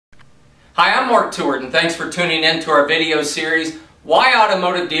I'm Tewart, and thanks for tuning in to our video series, Why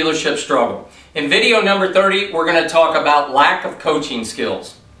Automotive Dealerships Struggle. In video number 30, we're going to talk about lack of coaching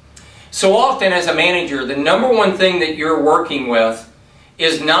skills. So often as a manager, the number one thing that you're working with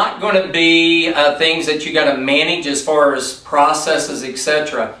is not going to be things that you got to manage as far as processes,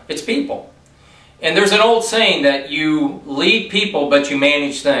 etc. It's people. And there's an old saying that you lead people, but you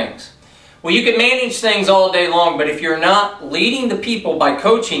manage things. Well, you can manage things all day long, but if you're not leading the people by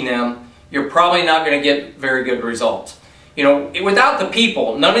coaching them, you're probably not going to get very good results. You know, without the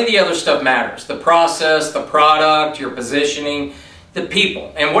people, none of the other stuff matters. The process, the product, your positioning, the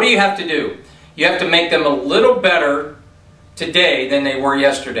people. And what do you have to do? You have to make them a little better today than they were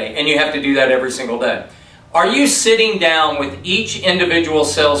yesterday, and you have to do that every single day. Are you sitting down with each individual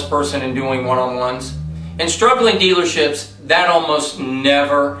salesperson and doing one-on-ones? In struggling dealerships, that almost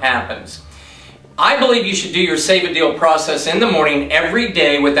never happens. I believe you should do your Save a Deal process in the morning every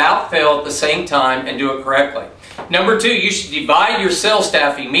day without fail at the same time and do it correctly. Number two, you should divide your sales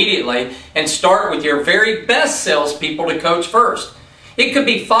staff immediately and start with your very best salespeople to coach first. It could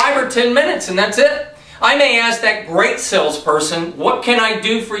be 5 or 10 minutes and that's it. I may ask that great salesperson, what can I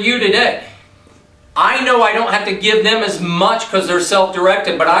do for you today? I know I don't have to give them as much because they're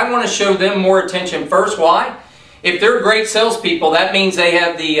self-directed, but I want to show them more attention first. Why? If they're great salespeople, that means they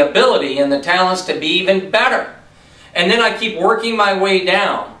have the ability and the talents to be even better. And then I keep working my way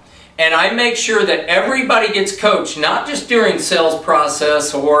down. And I make sure that everybody gets coached, not just during sales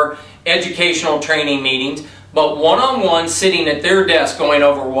process or educational training meetings, but one-on-one sitting at their desk going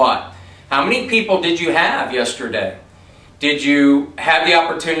over what? How many people did you have yesterday? Did you have the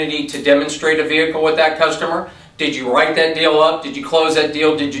opportunity to demonstrate a vehicle with that customer? Did you write that deal up? Did you close that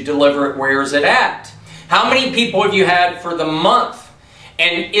deal? Did you deliver it? Where is it at? How many people have you had for the month?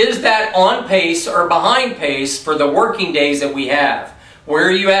 And is that on pace or behind pace for the working days that we have? Where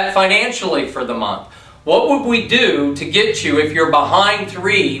are you at financially for the month? What would we do to get you, if you're behind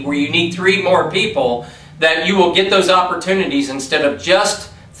 3, where you need 3 more people, that you will get those opportunities instead of just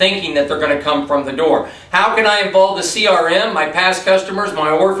thinking that they're going to come from the door? How can I involve the CRM, my past customers, my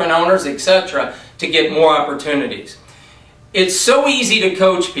orphan owners, etc., to get more opportunities? It's so easy to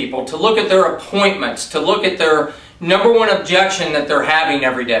coach people, to look at their appointments, to look at their number one objection that they're having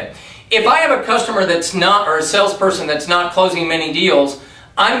every day. If I have a customer that's not, or a salesperson that's not closing many deals,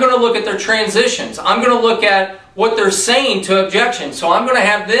 I'm going to look at their transitions. I'm going to look at what they're saying to objections. So I'm going to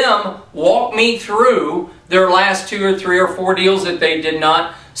have them walk me through their last 2 or 3 or 4 deals that they did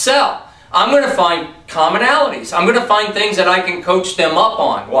not sell. I'm going to find commonalities. I'm going to find things that I can coach them up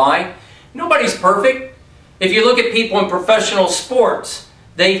on. Why? Nobody's perfect. If you look at people in professional sports,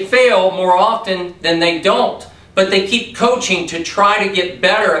 they fail more often than they don't. But they keep coaching to try to get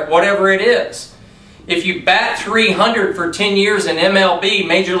better at whatever it is. If you bat 300 for 10 years in MLB,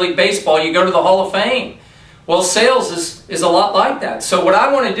 Major League Baseball, you go to the Hall of Fame. Well, sales is a lot like that. So what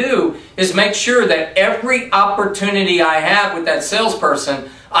I want to do is make sure that every opportunity I have with that salesperson,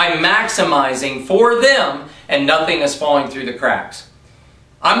 I'm maximizing for them and nothing is falling through the cracks.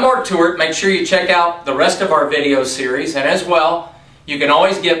 I'm Tewart. Make sure you check out the rest of our video series, and as well, you can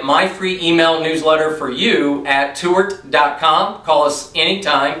always get my free email newsletter for you at Tewart.com. Call us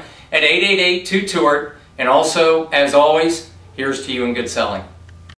anytime at 888-2-TEWART. And also, as always, here's to you and good selling.